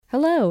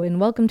Hello, and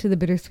welcome to The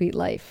Bittersweet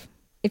Life.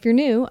 If you're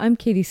new, I'm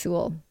Katie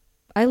Sewell.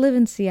 I live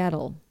in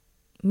Seattle.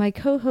 My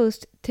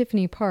co-host,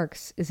 Tiffany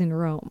Parks, is in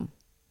Rome.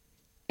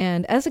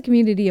 And as a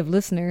community of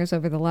listeners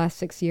over the last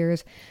 6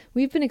 years,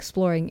 we've been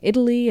exploring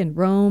Italy and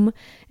Rome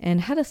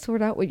and how to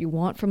sort out what you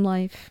want from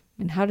life,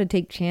 and how to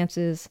take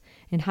chances,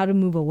 and how to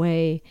move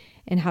away,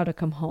 and how to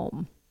come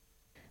home.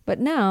 But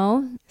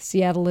now,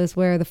 Seattle is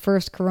where the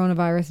first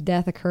coronavirus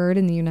death occurred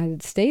in the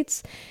United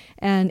States,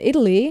 and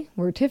Italy,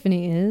 where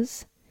Tiffany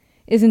is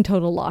in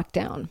total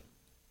lockdown.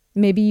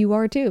 Maybe you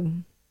are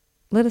too.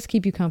 Let us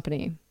keep you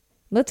company.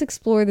 Let's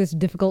explore this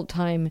difficult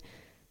time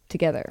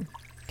together.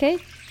 Okay,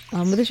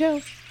 on with the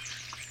show.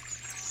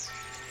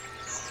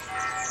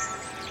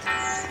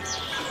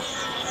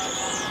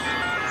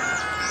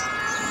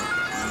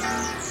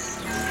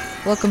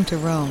 Welcome to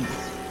Rome.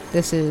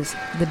 This is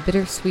The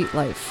Bittersweet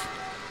Life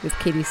with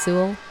Katie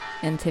Sewell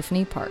and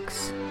Tiffany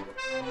Parks.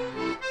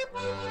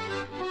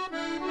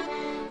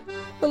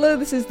 Hello,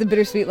 this is The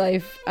Bittersweet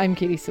Life. I'm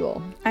Katie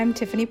Sewell. I'm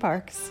Tiffany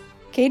Parks.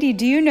 Katie,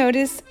 do you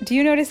notice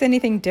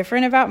anything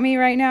different about me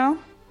right now?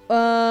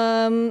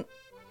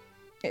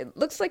 It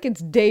looks like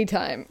it's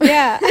daytime.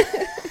 Yeah.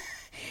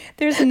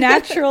 There's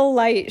natural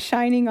light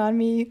shining on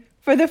me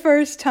for the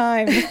first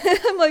time.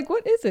 I'm like,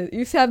 what is it?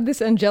 You have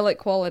this angelic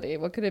quality.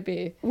 What could it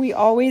be? We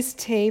always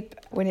tape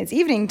when it's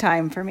evening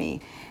time for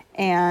me.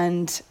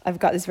 And I've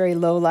got this very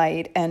low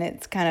light and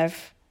it's kind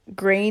of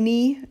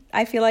grainy.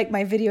 I feel like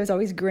my video is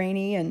always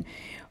grainy, and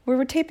we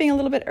were taping a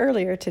little bit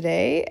earlier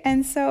today,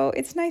 and so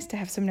it's nice to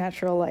have some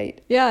natural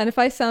light. Yeah, and if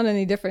I sound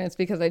any different, it's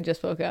because I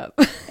just woke up.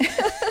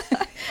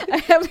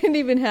 I haven't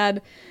even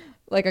had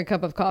like a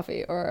cup of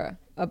coffee or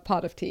a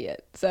pot of tea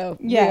yet. So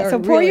yeah, so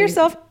pour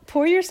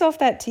yourself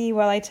that tea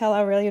while I tell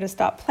Aurelio to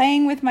stop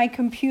playing with my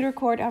computer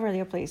cord.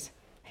 Aurelio, please.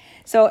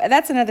 So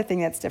that's another thing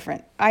that's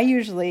different. I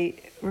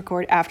usually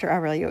record after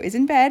Aurelio is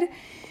in bed,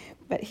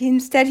 but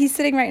he's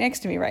sitting right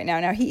next to me right now.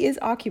 Now, he is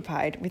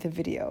occupied with a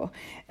video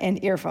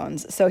and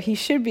earphones, so he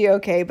should be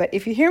okay. But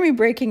if you hear me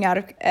breaking out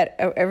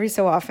every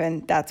so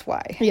often, that's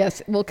why.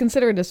 Yes, we'll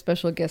consider it a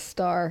special guest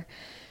star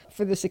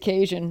for this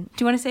occasion.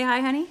 Do you want to say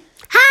hi, honey?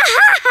 Ha,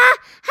 ha, ha.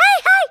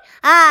 Hi,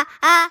 hi.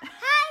 Hi.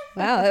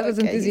 Wow, that was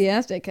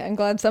enthusiastic. I'm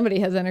glad somebody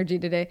has energy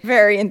today.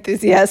 Very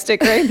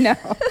enthusiastic right now.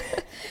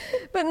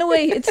 But in a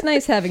way, it's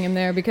nice having him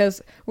there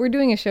because we're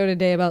doing a show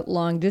today about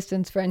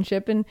long-distance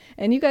friendship, and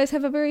you guys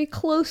have a very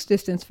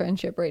close-distance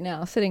friendship right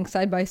now, sitting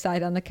side by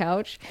side on the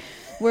couch,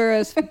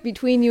 whereas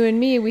between you and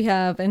me, we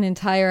have an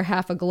entire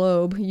half a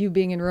globe, you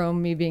being in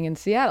Rome, me being in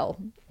Seattle.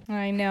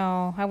 I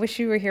know. I wish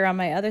you were here on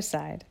my other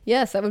side.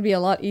 Yes, that would be a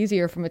lot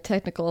easier from a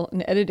technical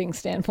and editing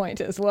standpoint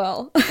as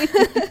well.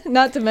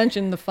 Not to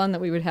mention the fun that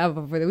we would have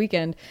over the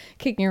weekend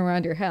kicking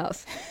around your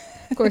house.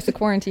 Of course, the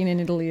quarantine in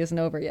Italy isn't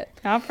over yet.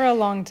 Not for a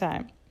long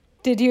time.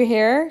 Did you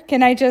hear?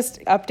 Can I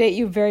just update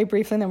you very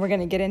briefly, and then we're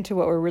going to get into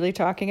what we're really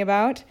talking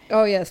about?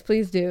 Oh, yes,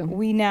 please do.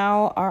 We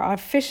now are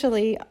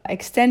officially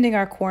extending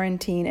our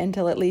quarantine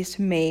until at least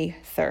May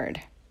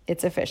 3rd.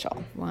 It's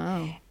official.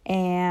 Wow.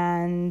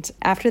 And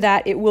after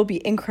that, it will be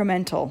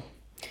incremental.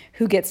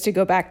 Who gets to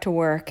go back to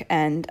work,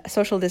 and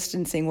social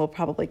distancing will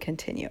probably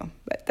continue.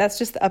 But that's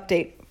just the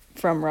update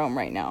from Rome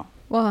right now.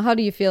 Well, how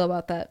do you feel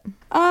about that?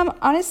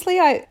 Honestly,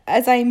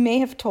 as I may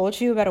have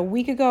told you about a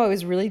week ago, I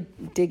was really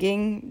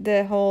digging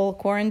the whole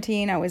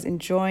quarantine. I was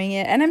enjoying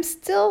it, and I'm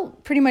still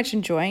pretty much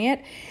enjoying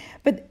it.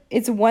 But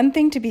it's one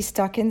thing to be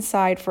stuck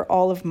inside for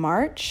all of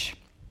March.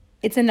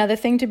 It's another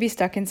thing to be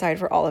stuck inside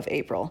for all of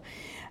April.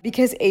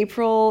 Because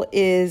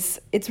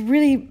it's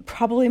really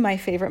probably my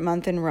favorite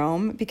month in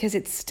Rome because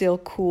it's still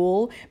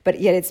cool,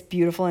 but yet it's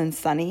beautiful and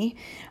sunny.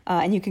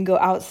 And you can go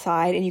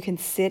outside and you can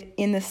sit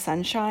in the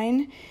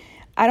sunshine.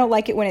 I don't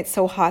like it when it's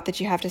so hot that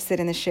you have to sit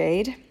in the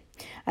shade.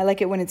 I like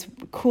it when it's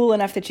cool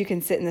enough that you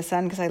can sit in the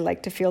sun because I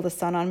like to feel the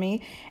sun on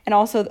me. And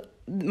also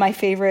my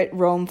favorite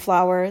Rome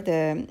flower,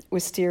 the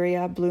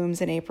wisteria, blooms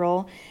in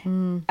April.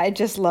 I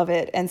just love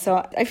it. And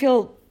so I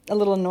feel a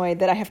little annoyed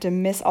that I have to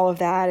miss all of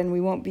that, and we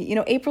won't be,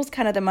 April's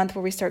kind of the month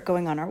where we start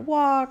going on our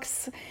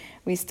walks.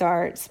 We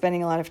start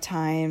spending a lot of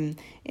time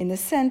in the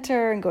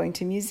center and going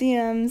to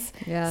museums.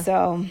 Yeah.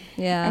 So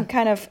yeah, I'm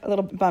kind of a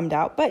little bummed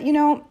out, but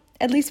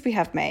at least we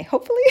have May,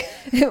 hopefully.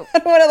 I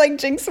don't want to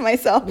jinx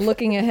myself.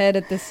 Looking ahead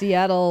at the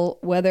Seattle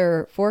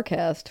weather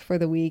forecast for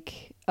the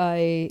week,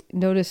 I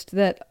noticed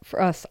that for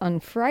us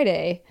on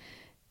Friday,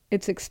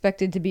 it's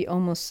expected to be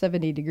almost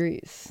 70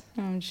 degrees.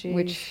 Oh, geez.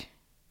 Which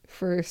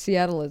for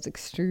Seattle is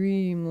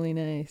extremely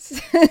nice.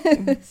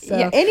 So,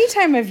 yeah, any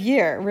time of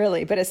year,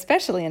 really, but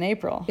especially in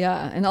April.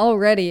 Yeah, and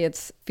already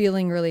it's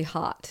feeling really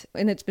hot.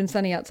 And it's been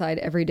sunny outside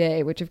every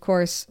day, which of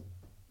course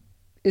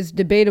is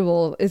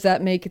debatable. Does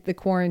that make the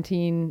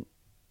quarantine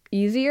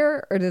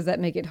easier or does that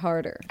make it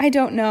harder? I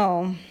don't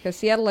know. Because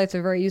Seattleites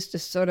are very used to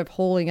sort of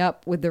holding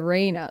up with the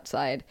rain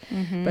outside.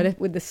 Mm-hmm. But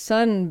with the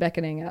sun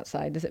beckoning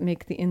outside, does it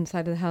make the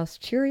inside of the house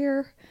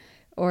cheerier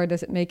or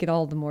does it make it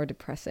all the more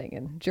depressing?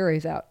 And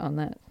jury's out on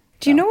that.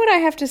 Do you know what I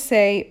have to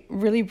say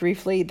really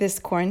briefly? This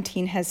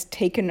quarantine has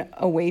taken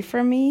away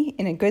from me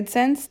in a good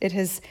sense. It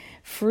has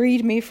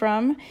freed me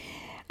from.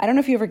 I don't know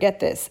if you ever get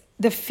this,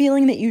 the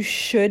feeling that you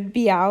should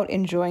be out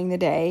enjoying the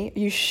day,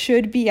 you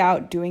should be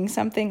out doing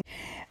something.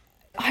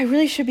 I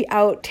really should be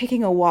out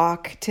taking a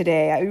walk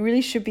today. I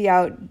really should be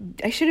out.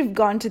 I should have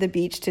gone to the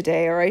beach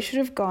today, or I should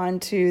have gone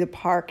to the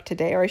park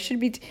today, or I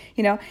should be,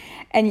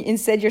 and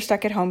instead you're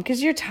stuck at home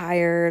because you're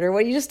tired or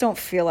what, you just don't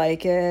feel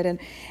like it.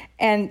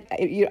 And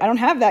I don't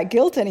have that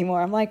guilt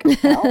anymore. I'm like,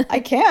 well, I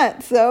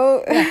can't.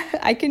 So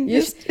I can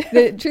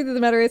The truth of the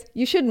matter is,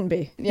 you shouldn't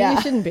be. Yeah.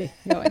 You shouldn't be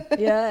going.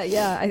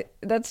 Yeah.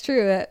 That's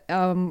true.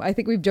 I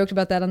think we've joked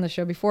about that on the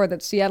show before, that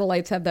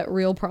Seattleites have that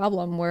real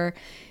problem where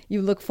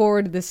you look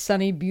forward to this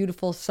sunny,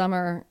 beautiful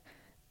summer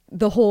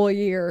the whole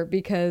year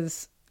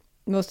because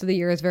most of the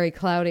year is very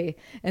cloudy.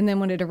 And then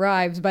when it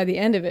arrives, by the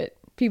end of it,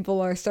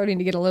 people are starting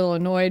to get a little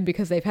annoyed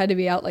because they've had to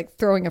be out like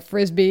throwing a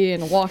frisbee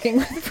and walking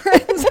with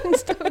friends and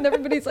stuff. And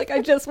everybody's like,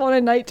 I just want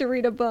a night to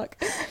read a book.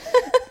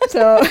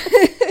 So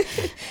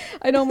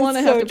I don't want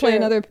to have to play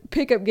another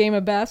pickup game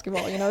of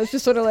basketball. It's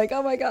just sort of like,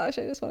 oh my gosh,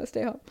 I just want to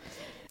stay home.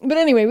 But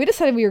anyway, we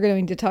decided we were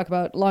going to talk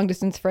about long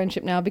distance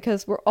friendship now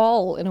because we're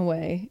all, in a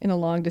way, in a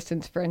long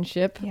distance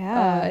friendship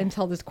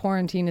until this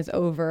quarantine is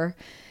over.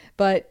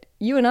 But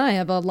you and I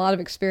have a lot of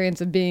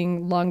experience of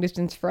being long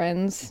distance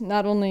friends,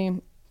 not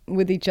only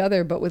with each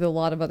other, but with a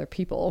lot of other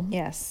people.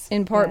 Yes.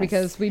 In part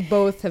because we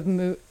both have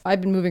moved.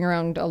 I've been moving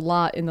around a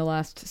lot in the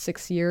last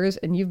 6 years,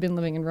 and you've been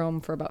living in Rome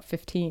for about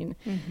 15.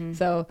 Mm-hmm.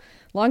 So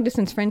long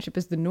distance friendship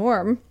is the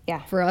norm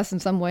for us in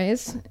some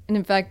ways. And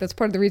in fact, that's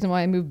part of the reason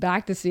why I moved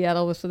back to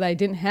Seattle, was so that I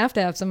didn't have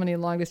to have so many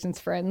long distance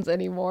friends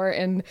anymore.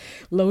 And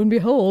lo and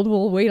behold,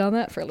 we'll wait on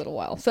that for a little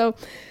while. So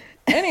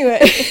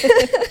anyway.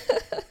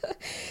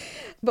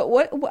 But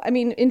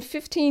in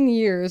 15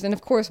 years, and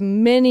of course,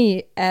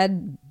 many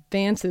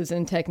advances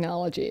in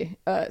technology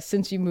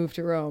since you moved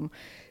to Rome,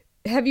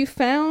 have you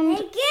found...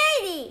 Hey,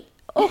 Katie!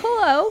 Oh,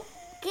 hello.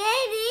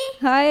 Katie!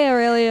 Hi,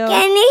 Aurelio.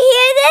 Can you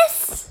hear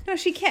this? No,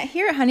 she can't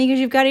hear it, honey, because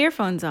you've got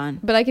earphones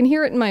on. But I can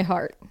hear it in my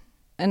heart,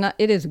 and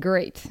it is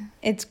great.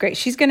 It's great.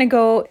 She's gonna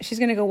go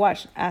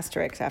watch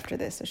Asterix after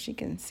this, so she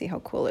can see how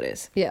cool it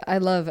is. Yeah, I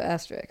love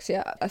Asterix.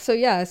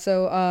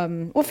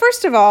 Well,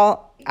 first of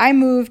all, I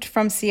moved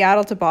from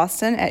Seattle to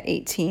Boston at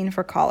 18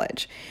 for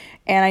college,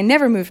 and I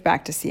never moved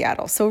back to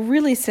Seattle. So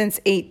really, since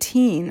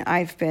 18,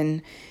 I've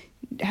been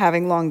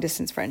having long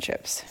distance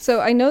friendships.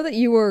 So I know that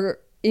you were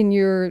in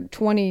your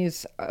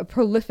 20s a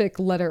prolific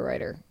letter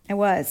writer. I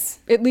was.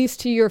 At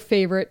least to your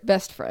favorite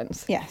best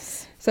friends.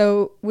 Yes.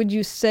 So would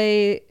you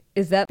say,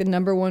 is that the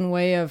number one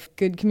way of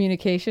good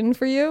communication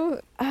for you?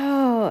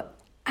 Oh,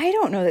 I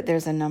don't know that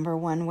there's a number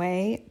one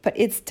way, but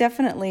it's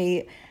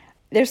definitely,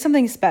 there's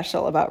something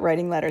special about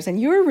writing letters. And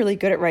you're really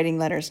good at writing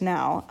letters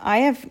now.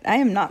 I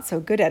am not so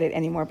good at it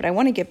anymore, but I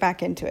want to get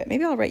back into it.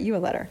 Maybe I'll write you a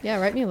letter. Yeah,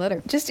 write me a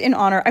letter. Just in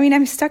honor. I mean,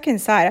 I'm stuck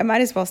inside. I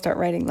might as well start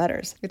writing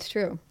letters. It's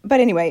true. But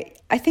anyway,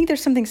 I think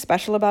there's something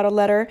special about a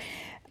letter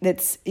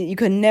that's you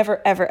could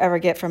never, ever, ever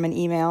get from an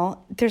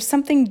email. There's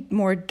something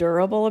more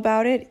durable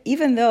about it,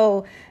 even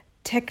though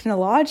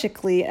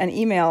technologically an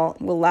email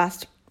will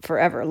last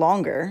forever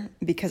longer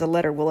because a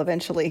letter will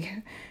eventually,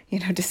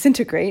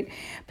 disintegrate.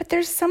 But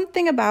there's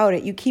something about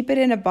it. You keep it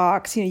in a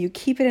box, you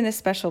keep it in a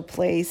special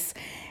place.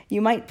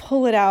 You might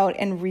pull it out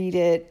and read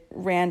it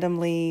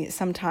randomly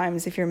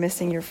sometimes if you're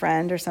missing your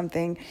friend or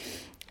something.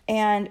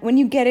 And when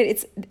you get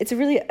it, it's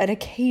really an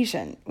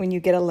occasion when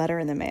you get a letter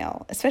in the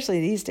mail, especially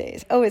these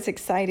days. Oh, it's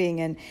exciting.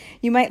 And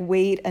you might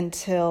wait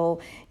until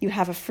you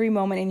have a free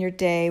moment in your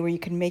day where you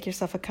can make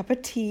yourself a cup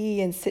of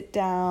tea and sit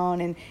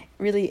down and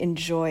really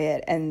enjoy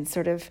it and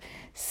sort of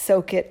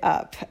soak it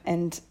up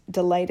and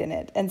delight in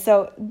it. And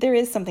so there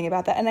is something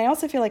about that. And I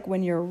also feel like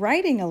when you're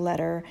writing a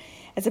letter,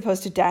 as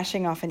opposed to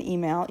dashing off an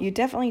email, you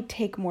definitely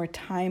take more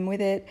time with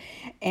it,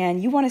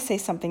 and you want to say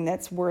something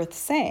that's worth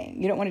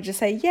saying. You don't want to just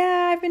say,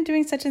 yeah, I've been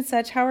doing such and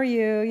such, how are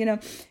you?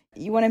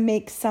 You want to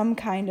make some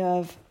kind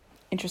of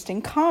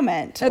interesting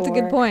comment. That's a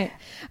good point.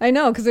 I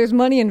know, because there's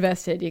money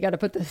invested. You got to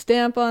put the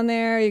stamp on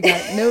there, you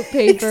got note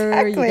paper,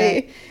 exactly.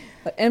 You got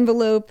an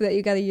envelope that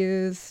you got to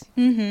use.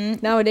 Mm-hmm.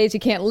 Nowadays, you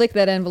can't lick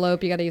that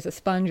envelope. You got to use a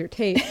sponge or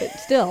tape. But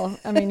still,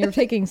 you're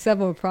taking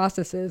several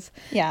processes.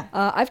 Yeah.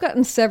 I've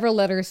gotten several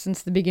letters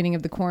since the beginning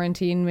of the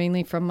quarantine,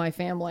 mainly from my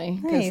family,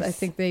 because Nice. I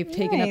think they've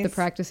taken up the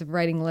practice of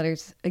writing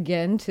letters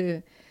again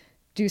to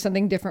do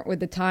something different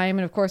with the time.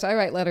 And of course, I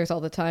write letters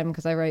all the time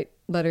because I write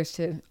letters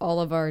to all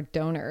of our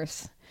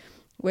donors,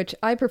 which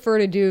I prefer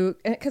to do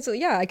because,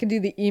 I could do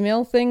the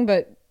email thing,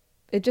 but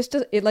it just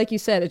does, like you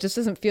said, it just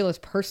doesn't feel as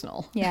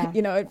personal. Yeah.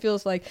 It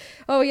feels like,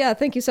 oh yeah,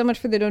 thank you so much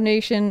for the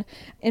donation.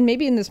 And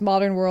maybe in this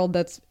modern world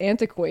that's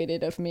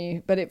antiquated of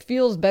me, but it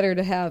feels better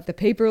to have the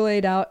paper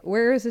laid out.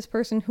 Where is this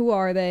person? Who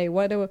are they?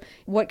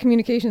 What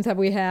communications have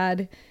we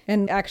had?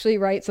 And actually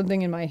write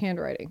something in my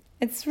handwriting.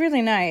 It's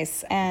really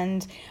nice.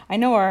 And I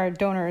know our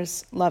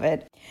donors love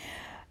it.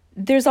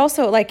 There's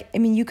also like, I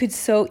mean, you could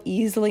so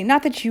easily,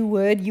 not that you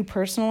would, you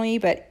personally,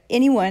 but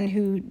anyone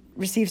who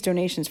receives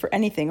donations for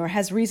anything or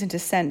has reason to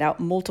send out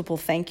multiple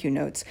thank you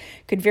notes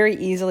could very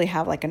easily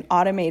have like an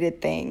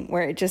automated thing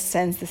where it just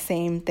sends the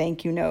same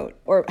thank you note,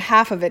 or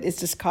half of it is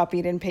just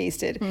copied and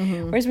pasted.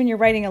 Whereas when you're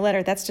writing a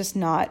letter, that's just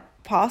not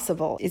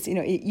possible. It's,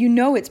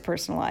 it's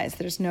personalized.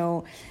 There's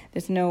no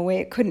way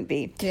it couldn't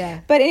be.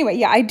 Yeah. But anyway,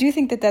 yeah, I do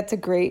think that that's a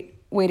great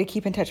way to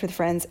keep in touch with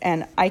friends,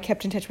 and I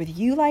kept in touch with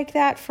you like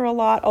that for a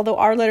lot, although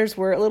our letters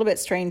were a little bit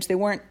strange. They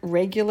weren't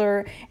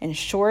regular and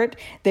short.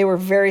 They were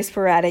very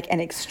sporadic and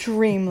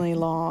extremely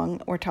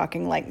long. We're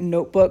talking like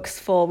notebooks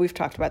full. We've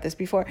talked about this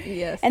before.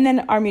 Yes. And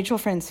then our mutual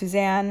friend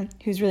Suzanne,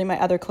 who's really my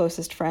other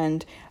closest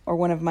friend, or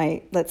one of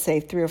my, let's say,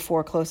 3 or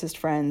 4 closest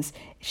friends,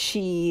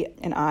 she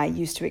and I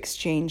used to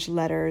exchange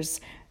letters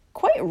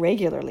quite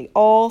regularly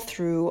all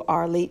through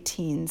our late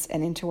teens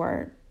and into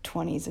our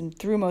 20s and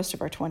through most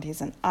of our 20s,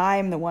 and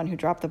I'm the one who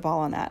dropped the ball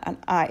on that, and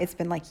it's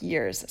been like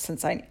years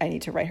since I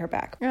need to write her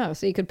back. Oh,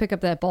 so you could pick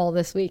up that ball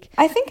this week.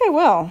 I think I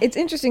will. It's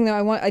interesting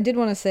though. I did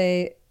want to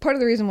say part of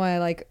the reason why I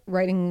like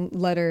writing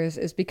letters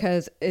is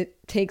because it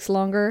takes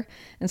longer,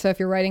 and so if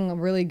you're writing a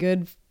really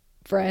good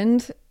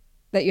friend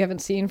that you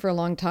haven't seen for a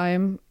long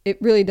time, it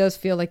really does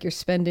feel like you're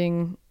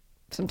spending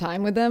some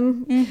time with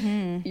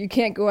them. You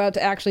can't go out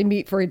to actually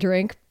meet for a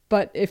drink.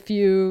 But if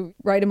you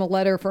write him a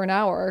letter for an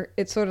hour,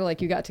 it's sort of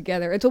like you got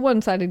together. It's a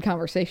one-sided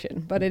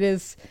conversation, but it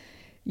is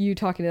you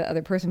talking to the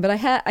other person. But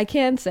I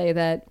can say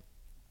that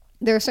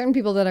there are certain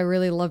people that I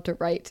really love to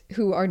write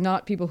who are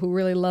not people who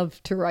really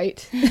love to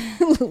write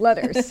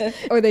letters,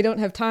 or they don't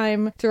have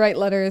time to write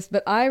letters.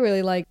 But I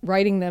really like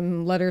writing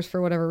them letters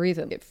for whatever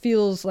reason. It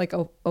feels like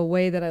a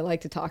way that I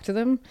like to talk to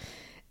them.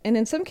 And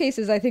in some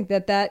cases, I think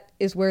that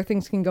is where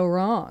things can go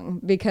wrong,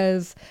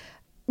 because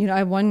I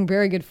have one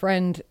very good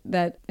friend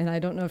that, and I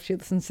don't know if she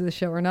listens to the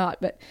show or not,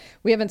 but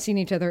we haven't seen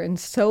each other in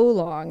so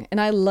long. And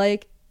I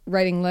like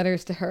writing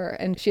letters to her.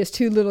 And she has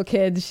 2 little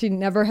kids. She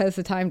never has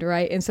the time to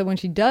write. And so when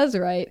she does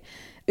write,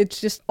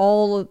 it's just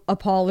all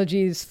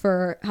apologies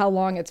for how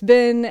long it's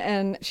been.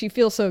 And she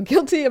feels so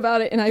guilty about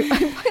it. And I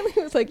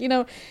finally was like,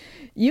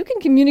 you can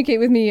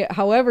communicate with me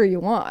however you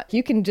want.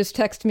 You can just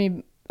text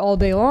me all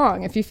day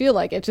long if you feel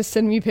like it. Just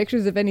send me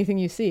pictures of anything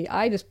you see.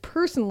 I just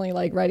personally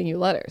like writing you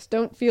letters.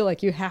 Don't feel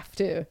like you have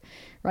to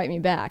write me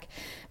back.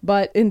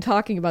 But in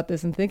talking about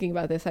this and thinking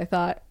about this, I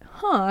thought,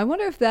 I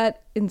wonder if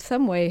that in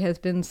some way has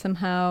been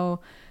somehow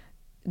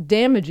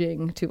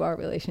damaging to our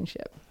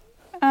relationship.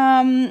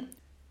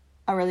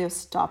 Aurelio,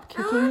 stop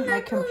kicking my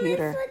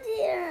computer.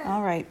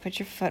 All right, put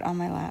your foot on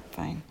my lap.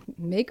 Fine.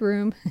 Make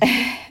room.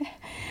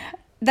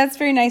 That's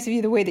very nice of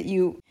you, the way that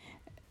you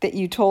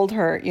told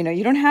her,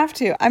 you don't have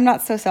to. I'm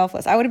not so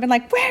selfless. I would have been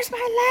like, where's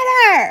my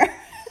letter?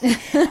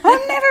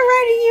 I'm never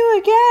writing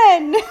you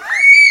again.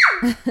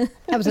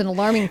 That was an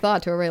alarming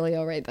thought to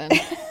Aurelio right then.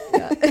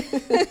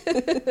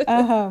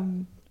 Yeah.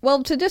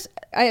 Well,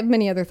 I have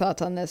many other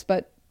thoughts on this,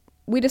 but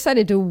we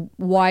decided to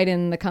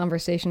widen the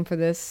conversation for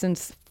this,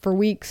 since for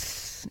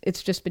weeks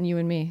it's just been you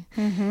and me.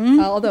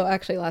 Although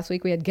actually last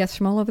week we had guests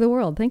from all over the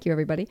world. Thank you,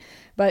 everybody.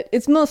 But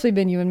it's mostly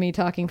been you and me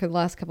talking for the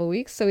last couple of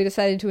weeks. So we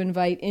decided to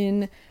invite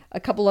in a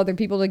couple other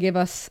people to give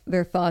us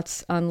their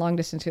thoughts on long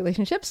distance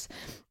relationships.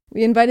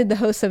 We invited the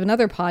hosts of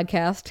another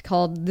podcast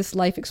called This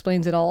Life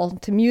Explains It All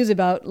to muse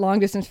about long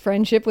distance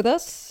friendship with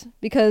us,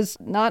 because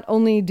not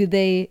only do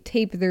they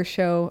tape their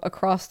show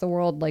across the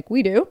world like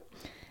we do,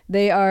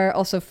 they are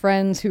also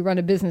friends who run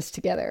a business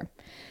together.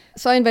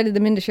 So I invited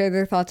them in to share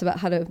their thoughts about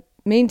how to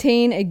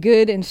maintain a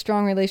good and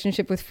strong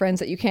relationship with friends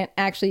that you can't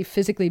actually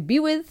physically be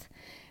with,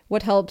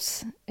 what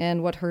helps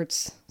and what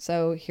hurts.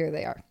 So here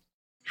they are.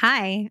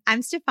 Hi,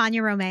 I'm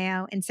Stefania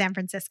Romeo in San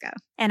Francisco.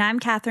 And I'm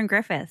Catherine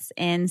Griffiths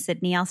in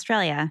Sydney,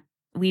 Australia.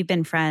 We've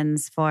been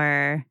friends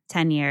for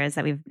 10 years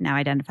that we've now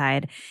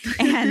identified.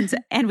 And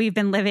we've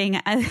been living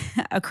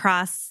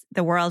across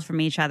the world from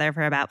each other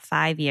for about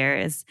 5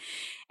 years.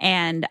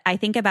 And I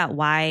think about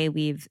why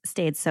we've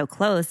stayed so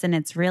close, and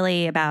it's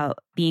really about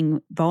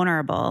being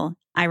vulnerable.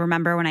 I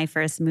remember when I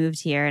first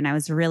moved here and I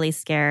was really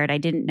scared. I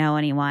didn't know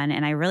anyone,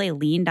 and I really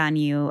leaned on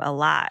you a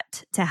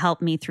lot to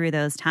help me through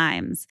those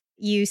times.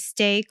 You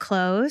stay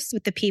close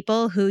with the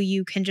people who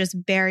you can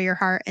just bare your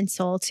heart and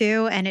soul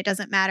to. And it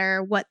doesn't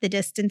matter what the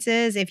distance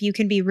is. If you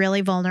can be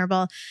really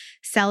vulnerable,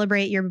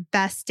 celebrate your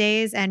best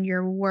days and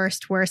your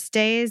worst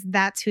days,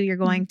 that's who you're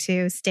going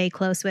to stay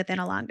close with in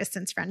a long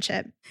distance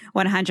friendship.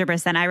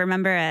 100%. I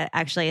remember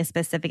actually a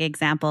specific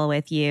example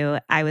with you.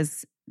 I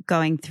was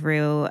going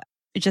through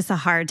just a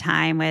hard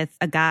time with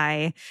a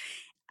guy.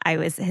 I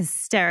was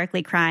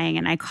hysterically crying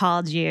and I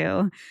called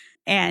you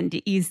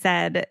and you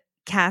said,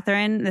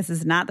 Catherine, this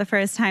is not the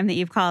first time that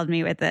you've called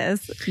me with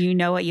this. You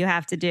know what you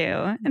have to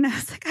do. And I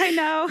was like, I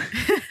know.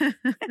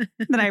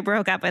 Then I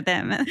broke up with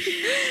him.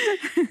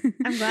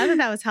 I'm glad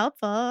that was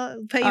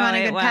helpful. Put you on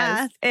a good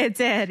path. It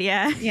did.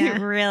 Yeah.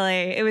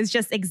 It was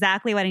just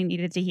exactly what I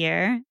needed to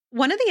hear.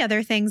 One of the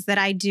other things that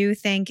I do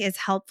think is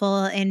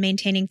helpful in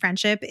maintaining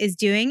friendship is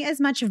doing as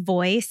much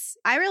voice.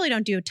 I really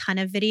don't do a ton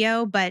of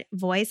video, but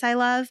voice I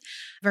love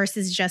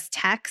versus just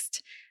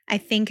text. I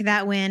think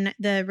that when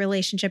the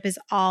relationship is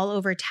all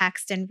over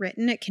text and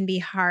written, it can be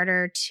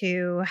harder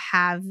to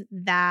have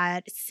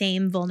that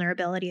same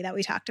vulnerability that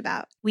we talked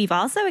about. We've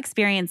also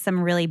experienced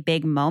some really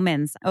big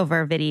moments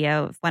over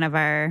video of one of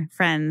our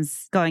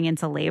friends going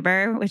into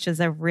labor, which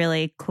is a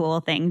really cool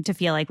thing to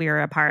feel like we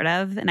were a part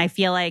of. And I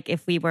feel like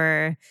if we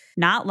were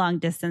not long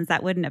distance,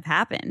 that wouldn't have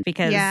happened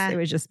because it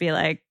would just be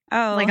like,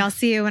 oh, like, I'll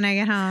see you when I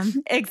get home.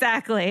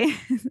 Exactly.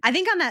 I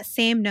think on that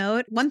same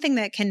note, one thing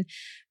that can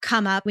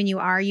come up when you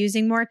are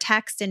using more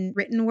text and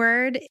written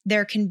word,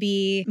 there can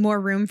be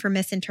more room for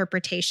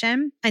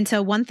misinterpretation. And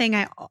so one thing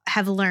I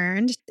have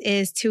learned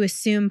is to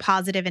assume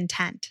positive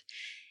intent.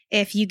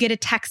 If you get a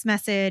text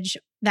message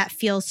that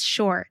feels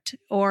short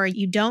or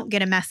you don't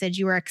get a message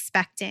you were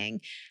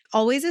expecting,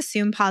 always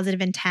assume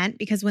positive intent,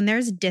 because when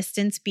there's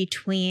distance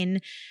between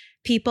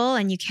people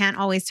and you can't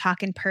always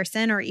talk in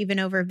person or even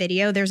over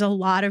video, there's a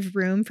lot of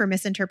room for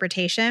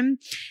misinterpretation.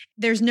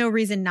 There's no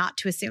reason not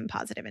to assume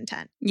positive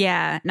intent.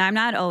 Yeah. Now, I'm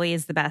not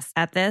always the best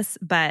at this,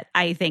 but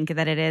I think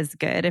that it is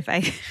good if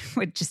I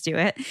would just do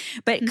it.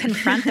 But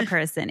confront the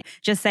person.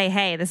 Just say,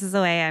 hey, this is the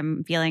way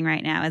I'm feeling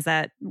right now. Is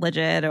that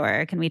legit,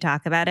 or can we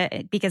talk about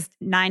it? Because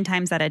 9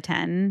 times out of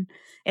 10,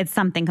 it's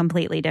something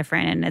completely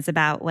different and it's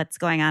about what's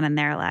going on in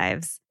their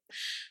lives.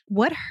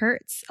 What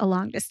hurts a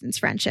long distance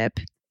friendship?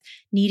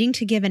 Needing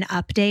to give an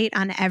update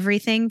on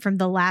everything from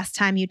the last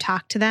time you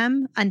talked to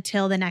them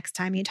until the next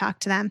time you talk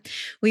to them.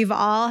 We've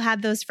all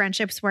had those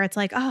friendships where it's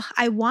like, oh,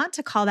 I want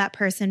to call that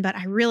person, but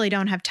I really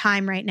don't have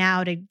time right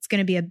now. It's going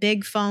to be a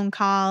big phone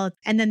call.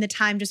 And then the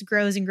time just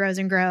grows and grows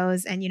and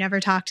grows and you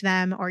never talk to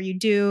them, or you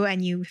do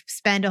and you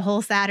spend a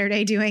whole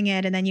Saturday doing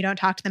it and then you don't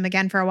talk to them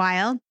again for a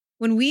while.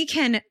 When we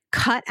can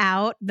cut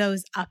out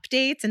those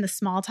updates and the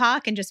small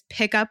talk and just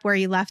pick up where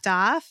you left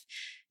off,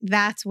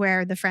 that's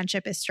where the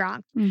friendship is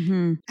strong.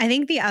 Mm-hmm. I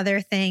think the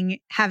other thing,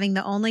 having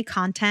the only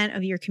content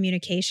of your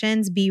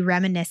communications be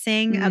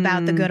reminiscing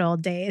about the good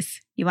old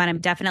days. You want to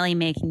definitely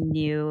make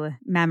new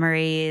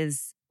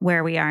memories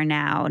where we are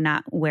now,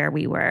 not where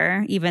we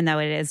were, even though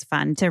it is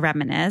fun to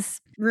reminisce.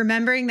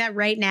 Remembering that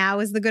right now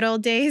is the good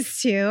old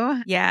days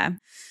too. Yeah.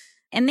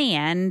 In the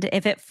end,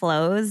 if it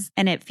flows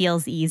and it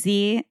feels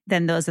easy,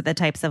 then those are the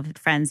types of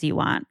friends you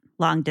want.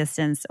 Long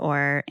distance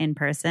or in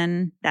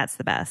person, that's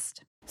the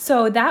best.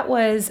 So that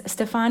was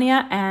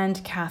Stefania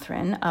and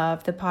Catherine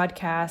of the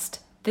podcast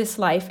This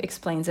Life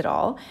Explains It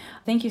All.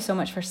 Thank you so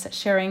much for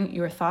sharing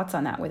your thoughts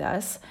on that with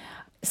us.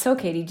 So,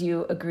 Katie, do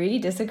you agree,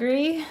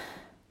 disagree?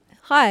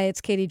 Hi,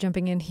 it's Katie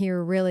jumping in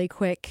here really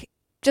quick.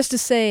 Just to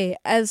say,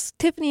 as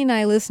Tiffany and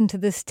I listened to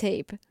this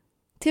tape,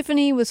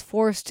 Tiffany was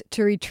forced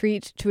to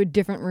retreat to a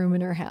different room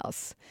in her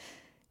house.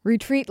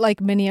 Retreat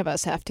like many of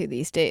us have to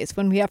these days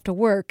when we have to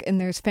work and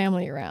there's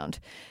family around.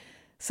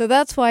 So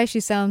that's why she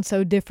sounds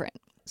so different.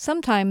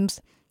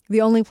 Sometimes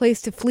the only place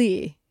to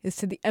flee is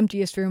to the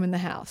emptiest room in the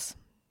house.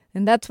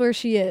 And that's where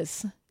she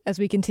is as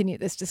we continue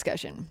this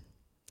discussion.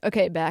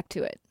 Okay, back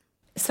to it.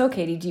 So,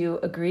 Katie, do you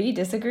agree,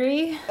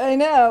 disagree? I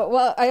know.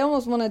 Well, I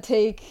almost want to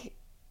take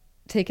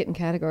it in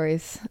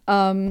categories.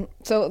 So,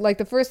 like,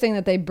 the first thing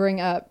that they bring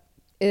up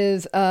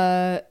is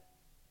the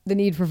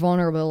need for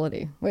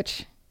vulnerability,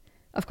 which,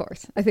 of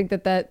course, I think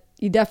that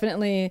you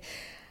definitely...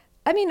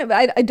 I mean,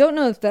 I don't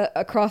know if that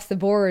across the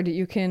board that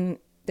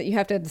you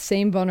have to have the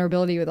same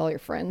vulnerability with all your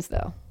friends,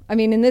 though. I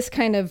mean, in this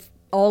kind of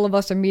all of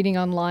us are meeting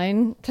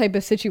online type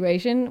of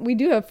situation, we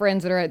do have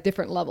friends that are at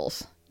different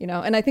levels, you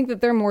know? And I think that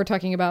they're more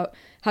talking about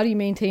how do you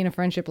maintain a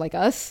friendship like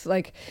us?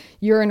 Like,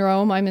 you're in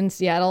Rome, I'm in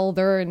Seattle,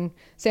 they're in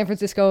San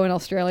Francisco and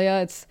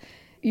Australia.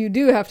 You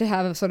do have to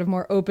have a sort of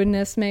more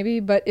openness maybe,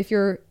 but if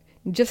you're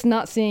just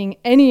not seeing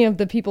any of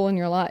the people in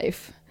your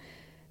life,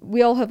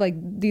 we all have like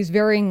these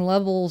varying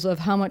levels of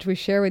how much we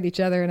share with each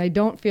other. And I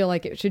don't feel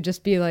like it should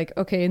just be like,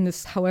 okay, in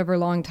this however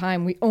long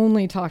time, we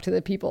only talk to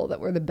the people that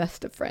we're the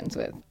best of friends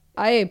with.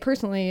 I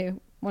personally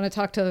want to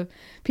talk to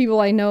people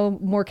I know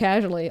more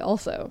casually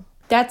also.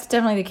 That's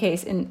definitely the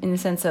case in the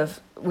sense of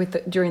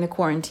during the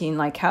quarantine,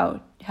 like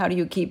how do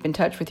you keep in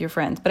touch with your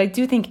friends? But I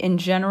do think in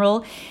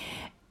general,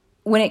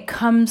 when it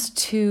comes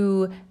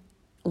to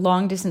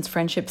long distance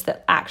friendships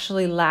that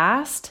actually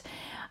last,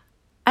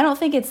 I don't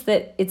think it's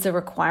that it's a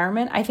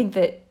requirement. I think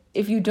that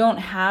if you don't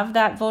have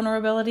that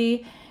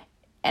vulnerability,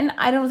 and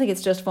I don't think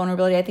it's just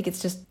vulnerability, I think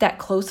it's just that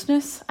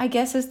closeness, I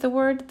guess is the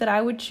word that I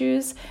would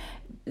choose,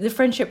 the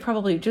friendship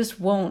probably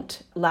just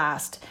won't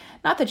last.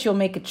 Not that you'll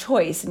make a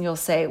choice and you'll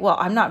say, well,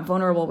 I'm not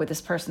vulnerable with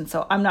this person,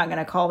 so I'm not going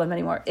to call them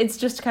anymore. It's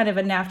just kind of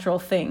a natural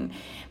thing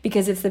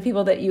because it's the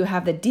people that you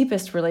have the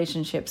deepest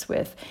relationships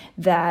with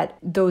that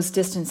those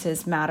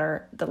distances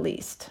matter the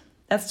least.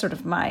 That's sort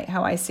of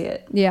how I see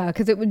it. Yeah,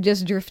 because it would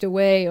just drift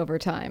away over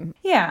time.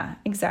 Yeah,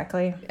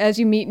 exactly. As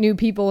you meet new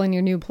people in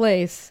your new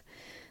place,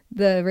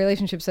 the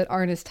relationships that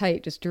aren't as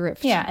tight just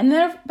drift.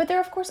 Yeah, but there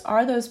of course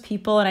are those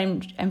people,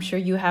 and I'm sure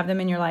you have them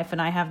in your life,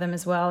 and I have them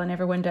as well, and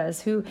everyone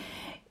does, who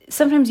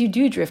sometimes you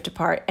do drift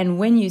apart. And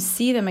when you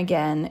see them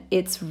again,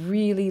 it's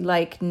really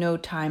like no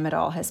time at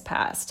all has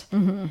passed.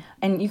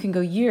 And you can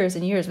go years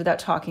and years without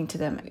talking to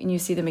them, and you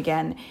see them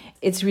again.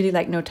 It's really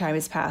like no time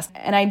has passed.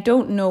 And I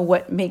don't know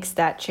what makes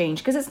that change,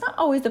 because it's not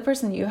always the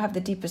person that you have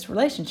the deepest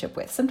relationship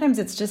with. Sometimes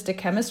it's just a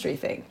chemistry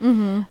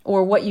thing,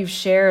 or what you've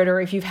shared,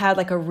 or if you've had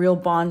like a real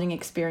bonding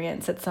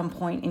experience at some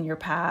point in your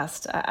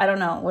past. I don't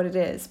know what it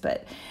is,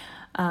 but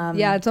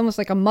yeah, it's almost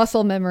like a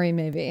muscle memory,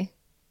 maybe.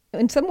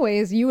 In some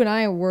ways, you and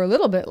I were a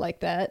little bit like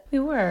that. we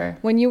were.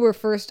 When you were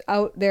first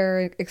out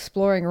there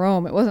exploring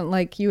Rome, it wasn't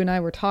like you and I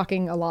were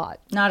talking a lot.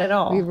 Not at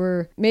all. We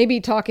were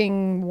maybe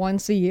talking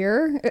once a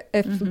year,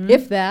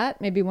 if that,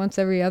 maybe once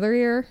every other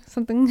year,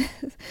 something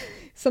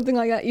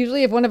like that.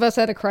 Usually if one of us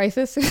had a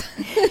crisis.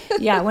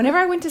 Yeah, whenever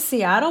I went to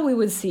Seattle, we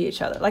would see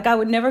each other. Like, I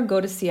would never go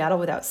to Seattle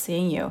without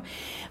seeing you.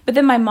 But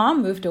then my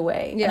mom moved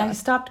away, and I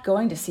stopped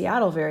going to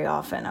Seattle very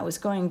often. I was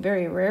going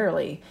very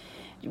rarely.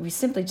 We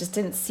simply just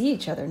didn't see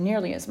each other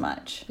nearly as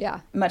much. Yeah.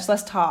 Much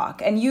less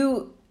talk. And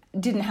you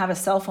didn't have a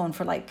cell phone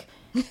for like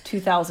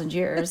 2,000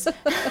 years.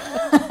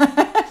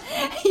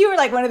 You were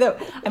like one of the,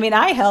 I mean,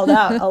 I held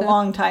out a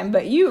long time,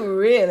 but you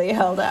really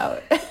held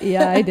out.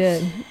 Yeah, I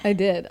did. I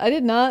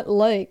did not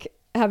like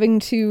having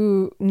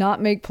to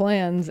not make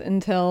plans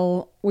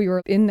until we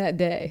were in that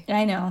day.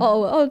 I know.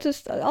 I'll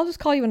just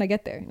call you when I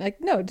get there. Like,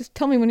 no, just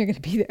tell me when you're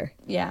going to be there.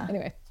 Yeah.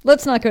 Anyway,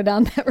 let's not go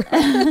down that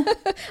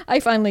road.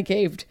 I finally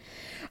caved.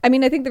 I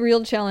mean, I think the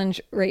real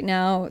challenge right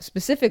now,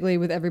 specifically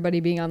with everybody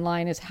being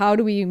online, is how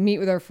do we meet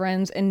with our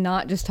friends and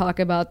not just talk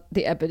about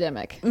the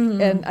epidemic?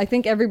 And I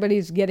think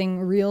everybody's getting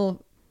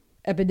real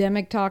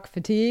epidemic talk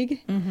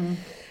fatigue.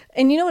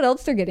 And you know what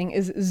else they're getting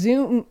is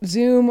Zoom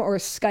or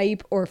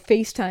Skype or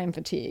FaceTime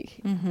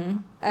fatigue.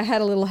 I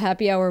had a little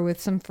happy hour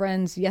with some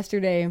friends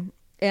yesterday,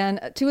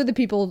 and two of the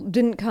people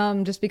didn't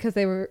come just because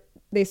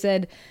they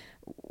said,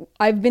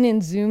 I've been in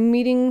Zoom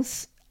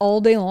meetings all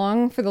day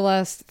long for the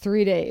last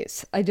 3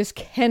 days. I just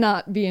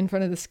cannot be in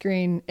front of the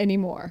screen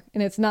anymore.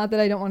 And it's not that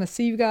I don't want to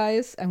see you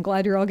guys. I'm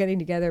glad you're all getting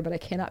together, but I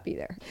cannot be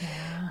there.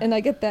 Yeah. And I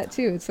get that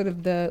too. It's sort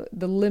of the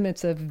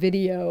limits of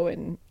video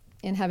and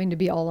having to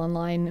be all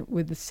online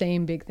with the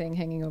same big thing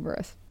hanging over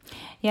us.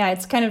 Yeah,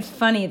 it's kind of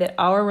funny that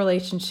our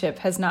relationship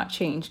has not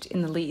changed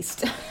in the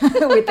least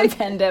with the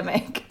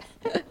pandemic.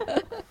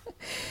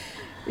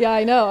 Yeah,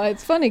 I know.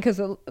 It's funny because,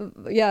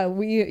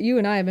 you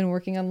and I have been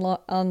working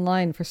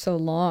online for so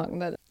long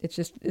that it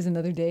just is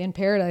another day in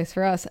paradise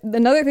for us.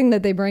 Another thing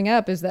that they bring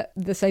up is that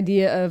this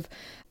idea of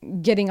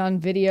getting on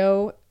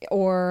video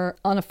or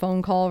on a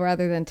phone call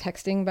rather than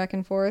texting back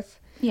and forth.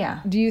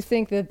 Yeah. Do you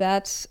think that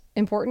that's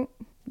important,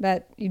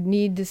 that you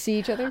need to see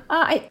each other?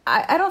 I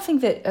don't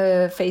think that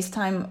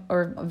FaceTime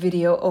or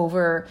video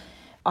over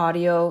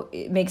audio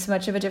makes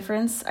much of a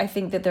difference. I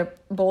think that they're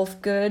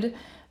both good.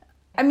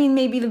 I mean,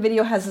 maybe the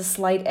video has a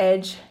slight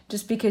edge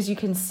just because you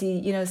can see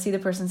the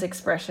person's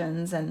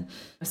expressions, and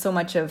so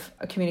much of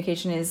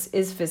communication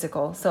is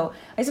physical. So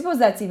I suppose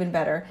that's even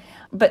better.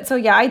 But so,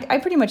 yeah, I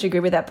pretty much agree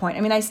with that point.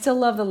 I mean, I still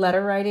love the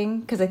letter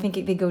writing because I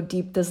think they go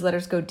deep. Those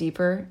letters go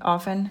deeper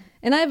often.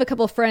 And I have a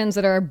couple of friends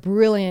that are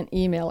brilliant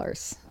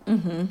emailers.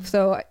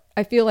 So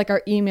I feel like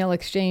our email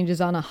exchange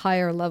is on a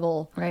higher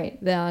level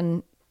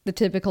than the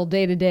typical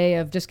day-to-day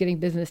of just getting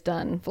business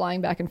done, flying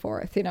back and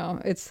forth.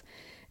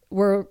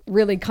 We're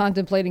really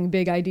contemplating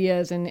big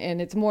ideas, and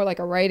it's more like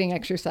a writing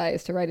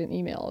exercise to write an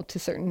email to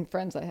certain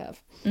friends I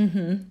have.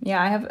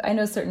 Yeah, I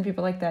know certain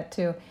people like that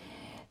too.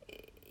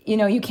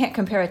 You can't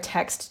compare a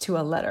text to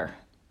a letter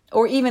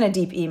or even a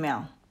deep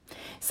email.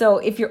 So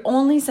if you're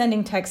only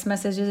sending text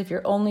messages, if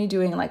you're only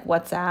doing like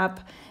WhatsApp,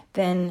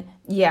 then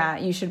yeah,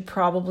 you should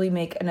probably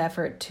make an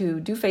effort to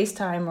do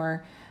FaceTime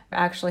or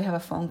actually have a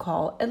phone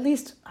call at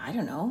least, I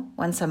don't know,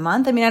 once a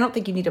month. I mean, I don't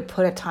think you need to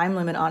put a time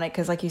limit on it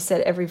because like you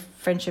said, every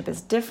friendship is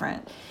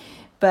different,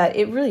 but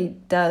it really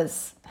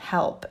does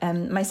help.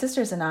 And my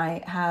sisters and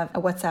I have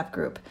a WhatsApp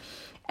group,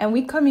 and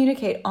we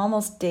communicate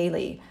almost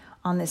daily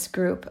on this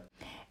group.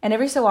 And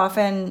every so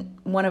often,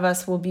 one of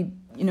us will be,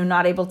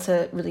 not able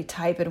to really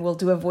type, and we'll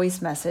do a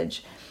voice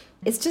message.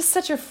 It's just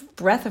such a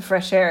breath of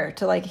fresh air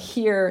to like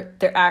hear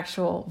their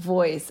actual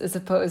voice as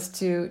opposed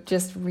to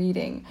just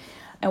reading.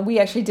 And we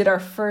actually did our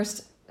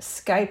first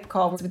Skype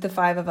call with the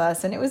five of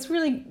us, and it was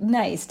really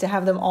nice to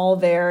have them all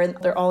there, and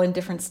they're all in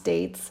different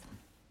states,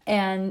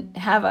 and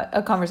have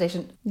a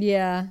conversation.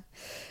 Yeah.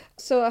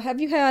 So have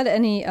you had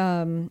any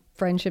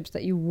friendships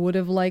that you would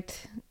have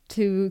liked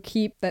to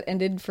keep that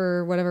ended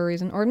for whatever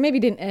reason? Or maybe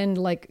didn't end,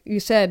 like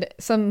you said,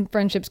 some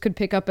friendships could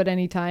pick up at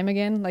any time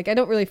again. Like, I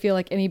don't really feel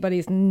like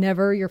anybody's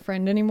never your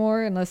friend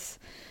anymore unless...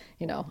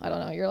 I don't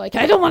know, you're like,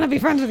 I don't want to be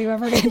friends with you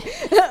ever again.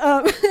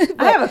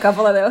 I have a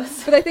couple of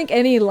those. But I think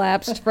any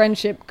lapsed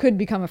friendship could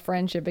become a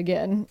friendship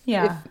again.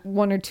 Yeah. If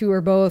one or two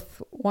or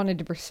both wanted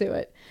to pursue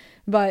it.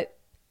 But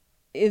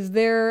is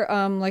there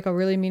like a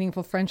really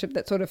meaningful friendship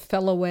that sort of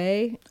fell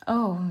away?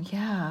 Oh,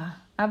 yeah,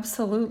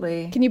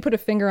 absolutely. Can you put a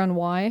finger on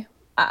why?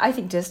 I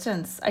think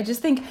distance. I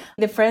just think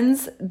the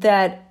friends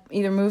that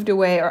either moved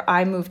away or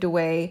I moved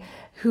away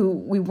who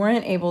we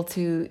weren't able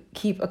to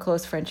keep a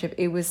close friendship,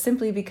 it was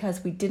simply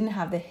because we didn't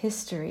have the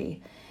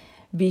history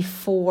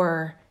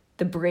before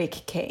the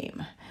break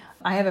came.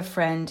 I have a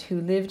friend who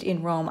lived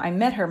in Rome. I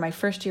met her my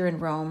first year in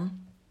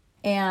Rome,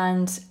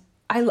 and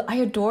I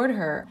adored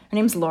her. Her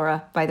name's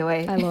Laura, by the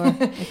way. Hi, Laura.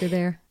 If you're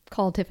there,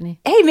 call Tiffany.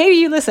 Hey, maybe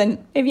you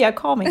listen. Maybe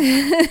call me.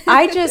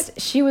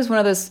 She was one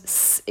of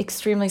those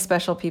extremely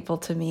special people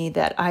to me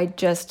that I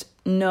just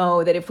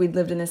know that if we'd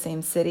lived in the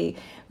same city,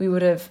 we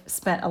would have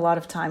spent a lot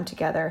of time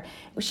together.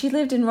 She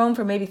lived in Rome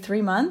for maybe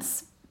 3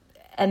 months,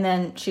 and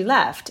then she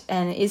left.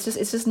 And it's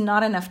just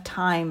not enough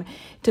time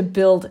to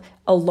build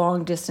a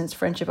long distance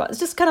friendship.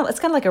 It's kind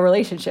of like a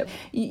relationship.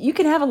 You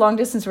can have a long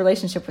distance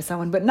relationship with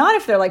someone, but not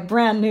if they're like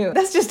brand new.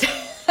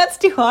 That's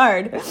too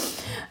hard.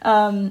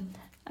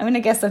 I mean, I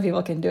guess some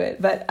people can do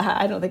it, but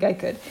I don't think I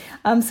could.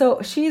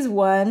 So she's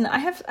one. I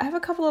have a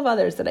couple of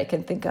others that I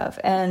can think of,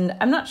 and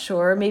I'm not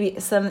sure. Maybe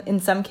in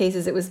some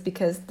cases it was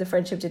because the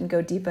friendship didn't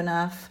go deep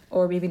enough,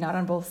 or maybe not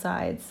on both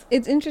sides.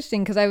 It's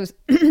interesting because I was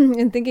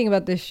in thinking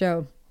about this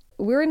show.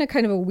 We're in a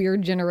kind of a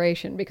weird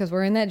generation because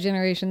we're in that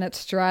generation that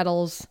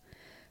straddles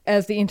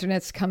as the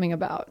internet's coming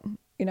about.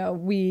 You know,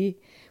 we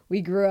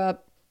grew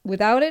up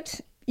without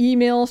it.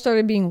 Email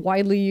started being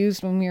widely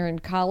used when we were in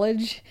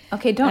college.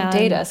 Okay, don't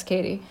date us,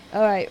 Katie.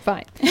 All right,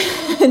 fine.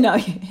 No,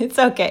 it's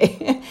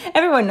okay.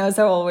 Everyone knows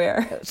how old we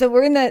are. So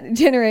we're in that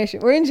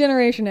generation. We're in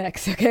Generation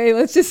X, okay?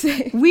 Let's just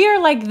say. We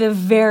are like the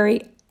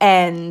very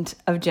end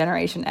of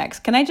Generation X.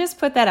 Can I just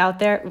put that out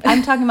there?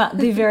 I'm talking about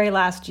the very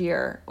last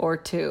year or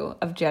two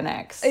of Gen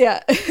X.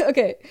 Yeah,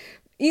 okay.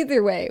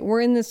 Either way,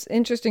 we're in this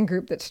interesting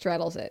group that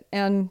straddles it.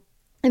 And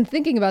in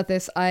thinking about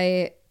this,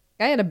 I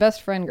had a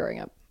best friend growing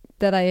up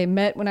that I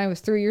met when I was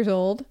 3 years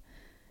old.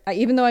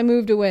 Even though I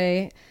moved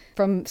away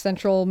from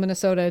central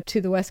Minnesota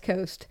to the West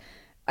Coast,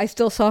 I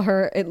still saw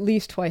her at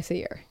least twice a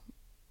year,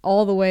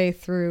 all the way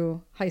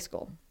through high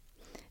school.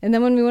 And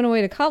then when we went away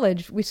to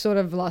college, we sort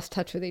of lost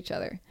touch with each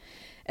other.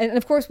 And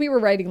of course, we were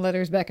writing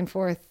letters back and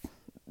forth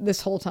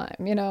this whole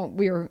time. You know,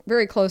 we were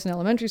very close in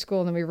elementary school,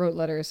 and then we wrote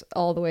letters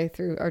all the way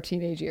through our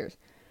teenage years.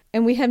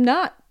 And we have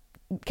not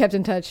kept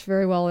in touch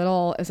very well at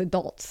all as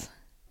adults,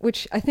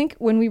 which I think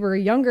when we were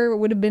younger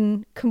would have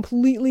been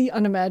completely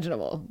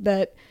unimaginable,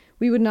 that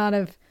we would not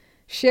have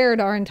shared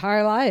our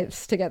entire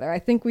lives together. I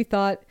think we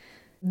thought,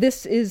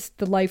 this is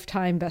the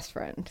lifetime best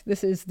friend.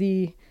 This is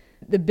the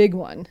big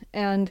one.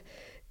 And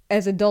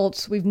as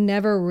adults, we've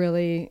never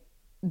really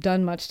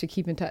done much to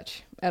keep in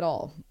touch at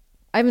all.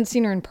 I haven't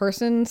seen her in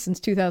person since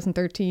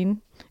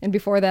 2013. And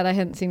before that, I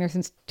hadn't seen her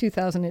since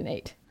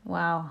 2008.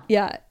 Wow.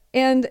 Yeah.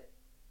 And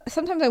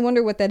sometimes I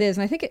wonder what that is.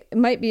 And I think it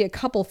might be a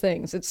couple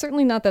things. It's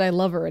certainly not that I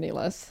love her any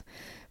less,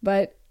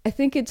 but I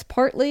think it's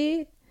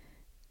partly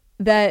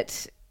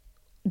that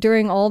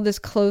during all this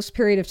close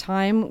period of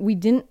time, we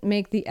didn't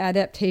make the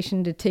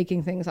adaptation to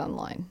taking things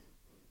online.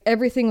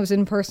 Everything was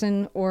in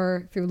person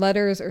or through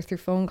letters or through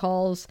phone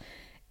calls,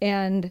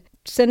 and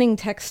sending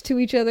texts to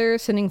each other,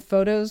 sending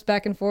photos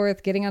back and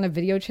forth, getting on a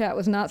video chat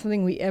was not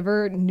something we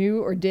ever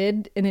knew or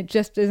did, and it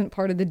just isn't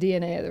part of the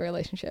DNA of the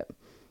relationship.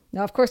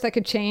 Now, of course, that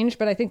could change,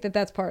 but I think that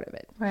that's part of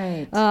it.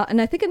 Right.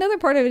 And I think another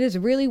part of it is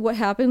really what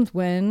happens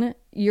when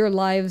your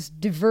lives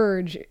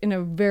diverge in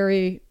a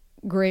very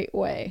great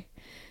way.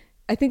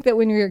 I think that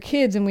when we were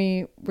kids and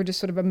we were just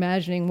sort of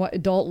imagining what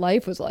adult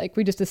life was like,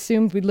 we just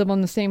assumed we'd live on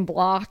the same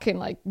block and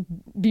like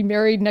be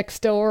married next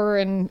door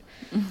and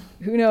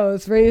who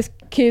knows, raise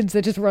kids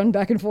that just run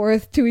back and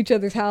forth to each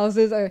other's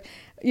houses, or,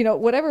 you know,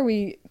 whatever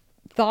we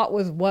thought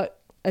was what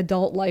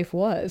adult life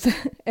was.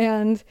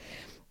 And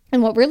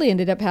what really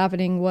ended up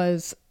happening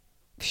was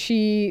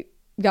she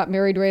got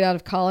married right out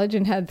of college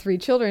and had 3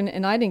 children,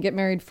 and I didn't get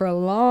married for a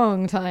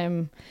long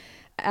time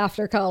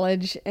after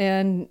college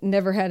and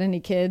never had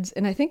any kids.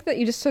 And I think that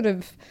you just sort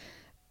of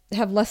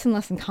have less and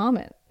less in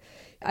common.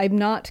 I'm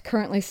not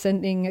currently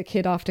sending a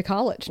kid off to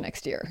college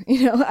next year.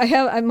 You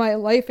know, my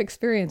life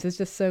experience is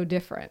just so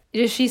different.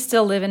 Does she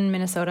still live in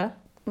Minnesota?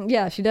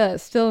 Yeah, she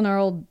does. Still in our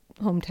old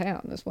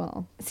hometown as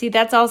well. See,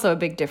 that's also a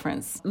big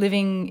difference.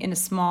 Living in a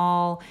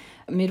small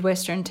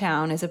Midwestern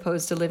town as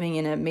opposed to living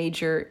in a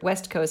major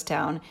West Coast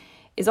town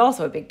is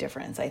also a big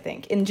difference, I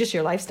think, in just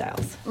your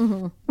lifestyles.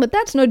 Mm-hmm. But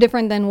that's no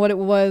different than what it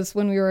was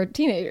when we were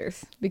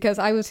teenagers, because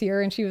I was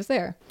here and she was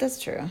there. That's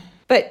true.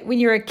 But when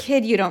you're a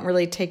kid, you don't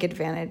really take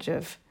advantage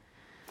of,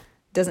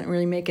 doesn't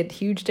really make a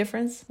huge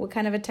difference what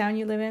kind of a town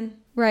you live in.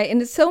 Right. And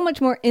it's so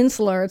much more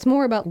insular. It's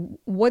more about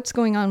what's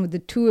going on with the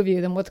two of you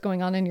than what's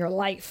going on in your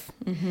life,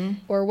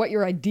 or what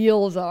your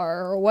ideals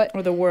are,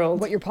 or the world,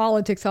 what your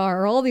politics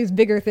are, or all these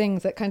bigger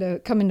things that kind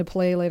of come into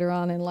play later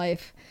on in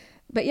life.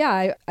 But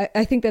yeah,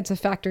 I think that's a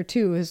factor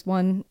too, is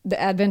one, the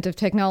advent of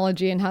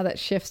technology and how that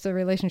shifts the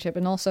relationship.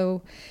 And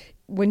also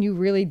when you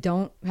really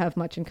don't have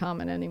much in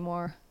common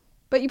anymore.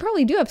 But you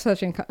probably do have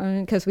such in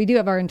common because we do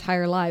have our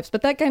entire lives.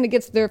 But that kind of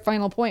gets to their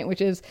final point,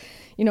 which is,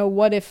 you know,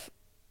 what if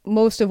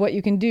most of what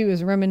you can do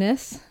is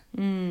reminisce?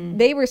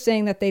 They were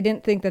saying that they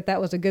didn't think that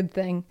that was a good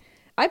thing.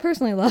 I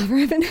personally love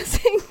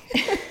reminiscing.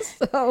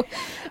 So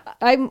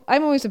I'm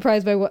always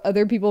surprised by what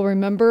other people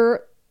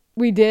remember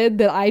we did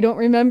that I don't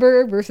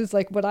remember versus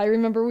like what I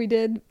remember we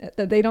did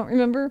that they don't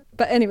remember.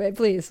 But anyway,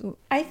 please.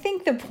 I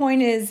think the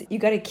point is you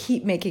got to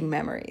keep making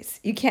memories.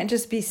 You can't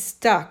just be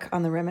stuck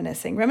on the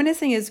reminiscing.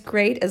 Reminiscing is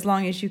great as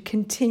long as you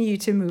continue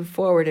to move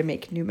forward and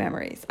make new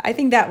memories. I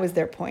think that was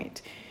their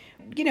point,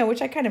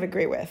 which I kind of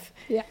agree with.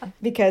 Yeah.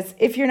 Because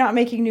if you're not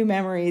making new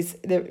memories,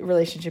 the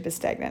relationship is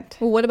stagnant.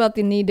 Well, what about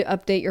the need to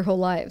update your whole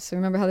lives? So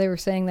remember how they were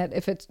saying that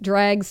if it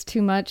drags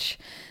too much,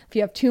 if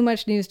you have too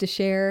much news to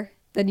share,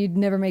 then you'd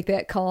never make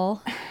that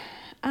call?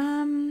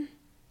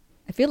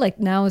 I feel like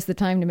now is the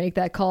time to make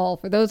that call.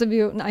 For those of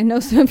you, I know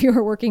some of you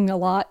are working a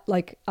lot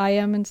like I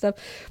am and stuff,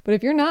 but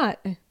if you're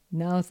not,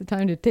 now is the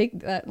time to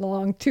take that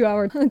long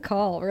 2-hour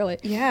call, really.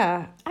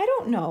 Yeah. I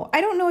don't know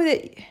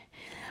that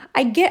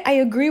I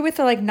agree with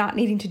the not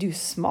needing to do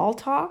small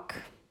talk,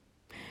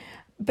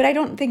 but I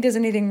don't think there's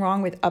anything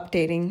wrong with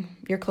updating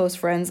your close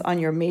friends on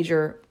your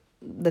major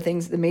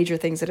things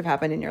that have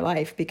happened in your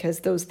life,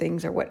 because those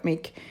things are what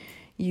make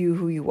you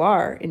who you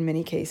are in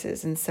many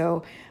cases. And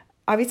so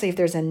obviously if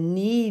there's a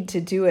need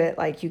to do it,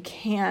 you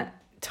can't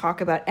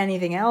talk about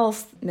anything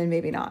else, then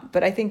maybe not.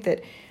 But I don't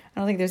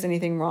think there's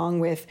anything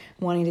wrong with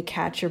wanting to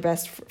catch your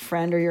best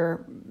friend or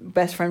your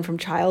best friend from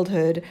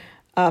childhood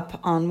up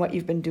on what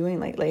you've been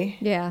doing lately.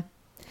 Yeah.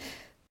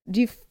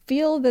 Do you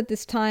feel that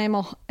this time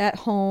at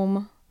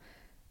home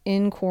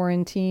in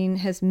quarantine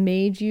has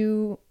made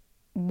you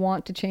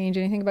want to change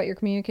anything about your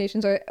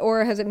communications,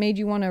 or has it made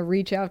you want to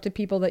reach out to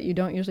people that you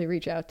don't usually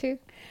reach out to?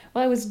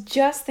 Well, I was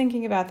just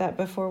thinking about that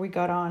before we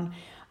got on.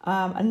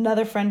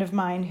 Another friend of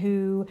mine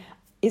who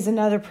is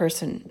another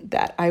person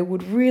that I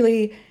would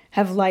really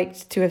have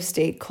liked to have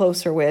stayed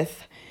closer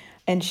with.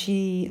 And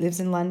she lives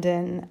in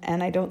London,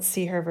 and I don't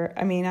see her.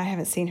 I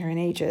haven't seen her in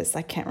ages.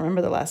 I can't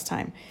remember the last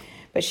time.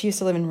 But she used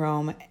to live in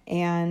Rome.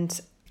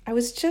 And I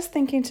was just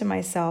thinking to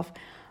myself,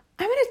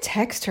 I'm going to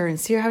text her and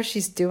see how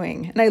she's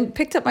doing. And I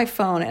picked up my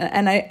phone,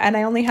 and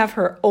I only have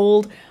her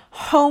old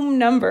home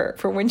number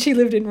for when she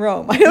lived in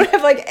Rome. I don't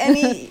have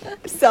any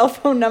cell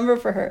phone number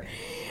for her.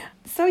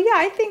 So yeah,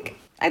 I think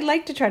I'd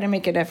like to try to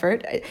make an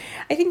effort.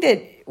 I think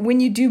that when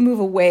you do move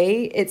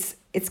away, it's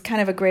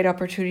kind of a great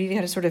opportunity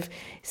to sort of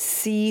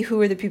see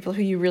who are the people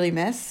who you really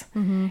miss.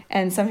 Mm-hmm.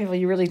 And some people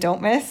you really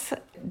don't miss.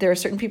 There are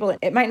certain people,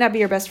 it might not be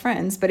your best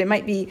friends, but it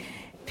might be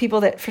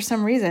people that for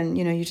some reason,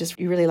 you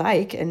really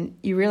like, and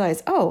you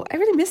realize, oh, I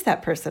really miss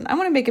that person. I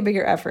want to make a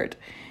bigger effort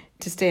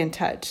to stay in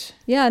touch.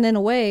 Yeah, and in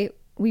a way,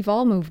 we've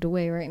all moved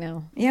away right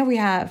now. Yeah, we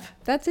have.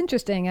 That's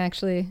interesting,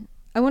 actually.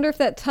 I wonder if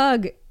that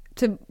tug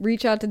to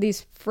reach out to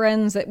these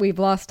friends that we've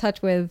lost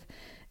touch with,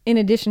 in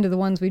addition to the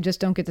ones we just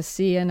don't get to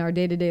see in our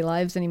day-to-day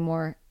lives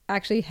anymore,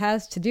 actually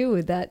has to do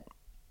with that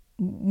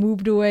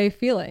moved away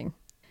feeling.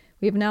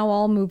 We have now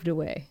all moved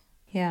away.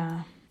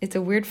 Yeah, it's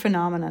a weird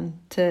phenomenon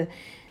to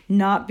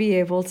not be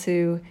able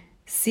to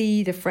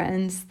see the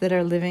friends that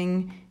are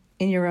living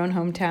in your own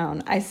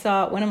hometown. I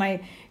saw one of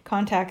my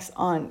contacts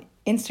on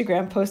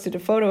Instagram posted a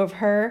photo of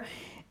her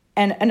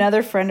and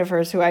another friend of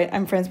hers who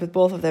I'm friends with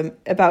both of them,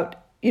 about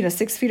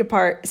 6 feet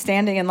apart,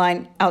 standing in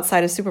line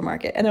outside a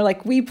supermarket. And they're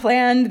like, we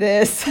planned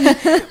this.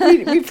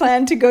 we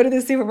planned to go to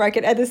the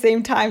supermarket at the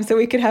same time so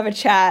we could have a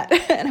chat.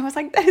 And I was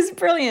like, that is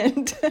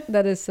brilliant.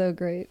 That is so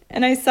great.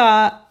 And I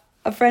saw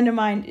a friend of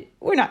mine,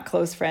 we're not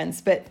close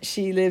friends, but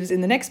she lives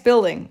in the next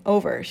building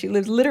over. She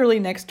lives literally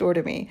next door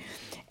to me.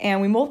 And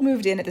we both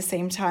moved in at the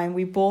same time.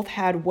 We both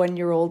had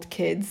 1-year-old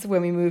kids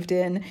when we moved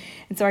in.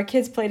 And so our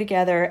kids play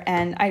together,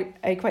 and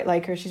I quite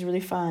like her. She's really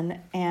fun.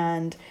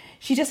 And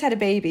she just had a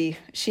baby.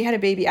 She had a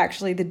baby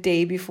actually the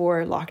day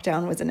before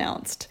lockdown was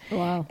announced.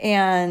 Wow.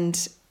 And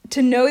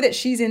to know that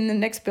she's in the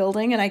next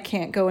building and I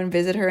can't go and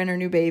visit her and her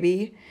new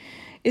baby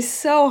is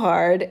so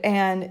hard.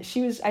 And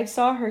I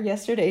saw her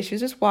yesterday. She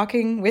was just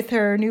walking with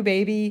her new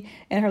baby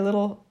and her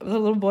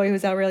little boy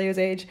who's Aurelio's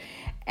age.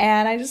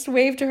 And I just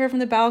waved to her from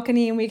the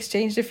balcony, and we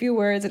exchanged a few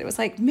words. And it was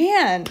like,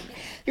 man,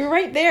 you're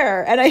right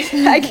there. And I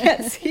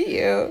can't see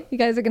you. You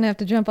guys are going to have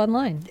to jump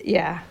online.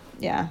 Yeah.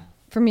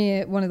 For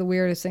me, one of the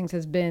weirdest things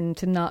has been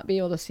to not be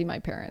able to see my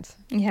parents.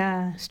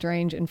 Yeah.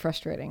 Strange and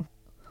frustrating.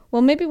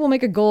 Well, maybe we'll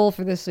make a goal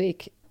for this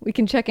week. We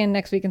can check in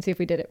next week and see if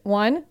we did it.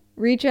 1,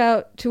 reach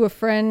out to a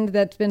friend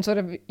that's been sort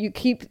of, you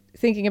keep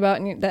thinking about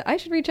that I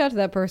should reach out to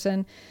that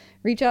person.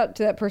 Reach out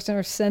to that person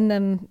or send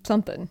them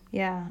something.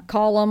 Yeah.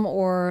 Call them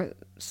or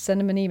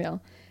send them an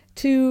email.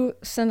 2,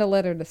 send a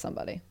letter to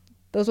somebody.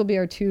 Those will be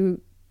our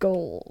 2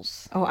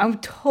 goals. Oh, I'm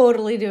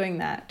totally doing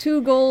that.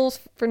 2 goals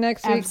for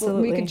next week.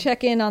 Absolutely. We can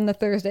check in on the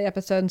Thursday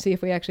episode and see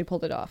if we actually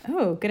pulled it off.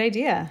 Oh, good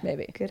idea.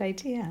 Maybe. Good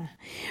idea.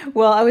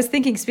 Well, I was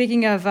thinking,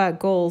 speaking of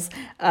goals,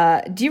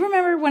 do you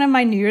remember one of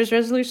my New Year's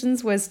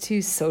resolutions was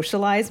to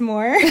socialize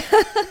more?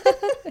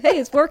 Hey,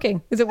 it's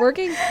working. Is it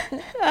working?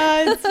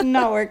 It's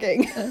not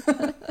working.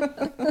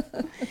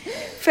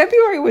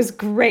 February was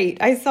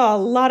great. I saw a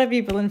lot of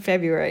people in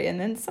February, and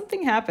then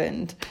something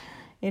happened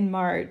in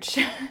March.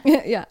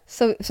 Yeah.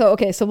 So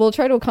we'll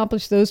try to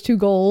accomplish those 2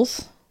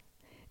 goals.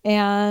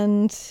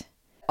 And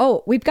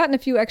Oh, we've gotten a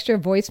few extra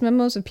voice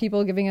memos of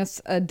people giving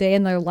us a day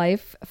in their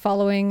life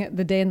following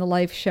the Day in the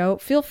Life show.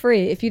 Feel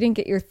free, if you didn't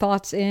get your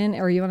thoughts in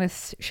or you want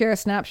to share a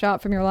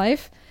snapshot from your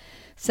life,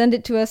 send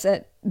it to us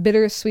at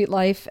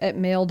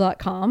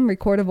bittersweetlife@mail.com.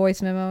 Record a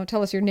voice memo,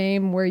 tell us your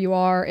name, where you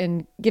are,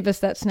 and give us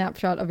that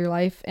snapshot of your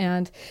life.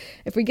 And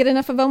if we get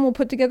enough of them, we'll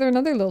put together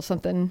another little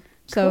something.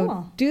 So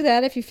Cool. do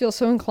that if you feel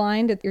so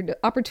inclined. Your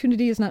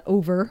opportunity is not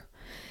over.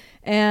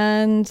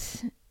 And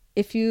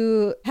if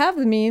you have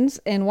the means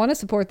and want to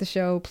support the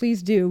show,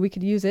 please do. We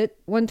could use it.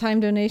 One-time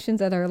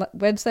donations at our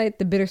website,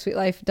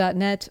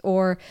 thebittersweetlife.net,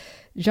 or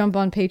jump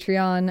on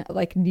Patreon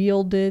like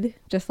Neil did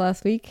just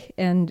last week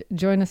and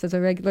join us as a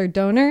regular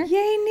donor.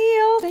 Yay,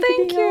 Neil.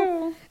 Thank Neil.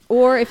 you.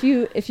 Or if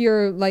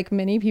you're like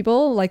many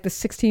people, like the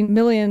 16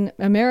 million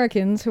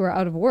Americans who are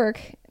out of work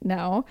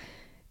now,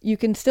 you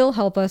can still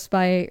help us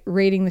by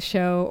rating the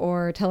show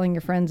or telling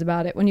your friends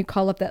about it. When you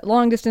call up that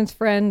long distance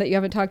friend that you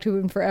haven't talked to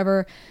in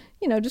forever,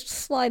 just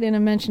slide in a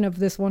mention of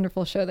this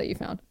wonderful show that you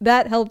found.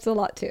 That helps a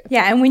lot too.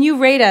 Yeah, and when you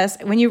rate us,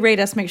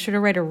 make sure to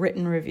write a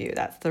written review.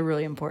 That's the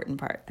really important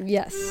part.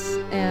 Yes.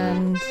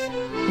 And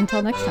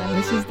until next time,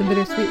 this is The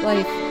Bittersweet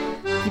Life.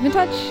 Keep in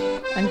touch.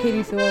 I'm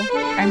Katie Sewell.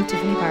 I'm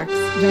Tiffany Parks.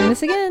 Join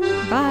us again.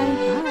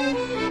 Bye.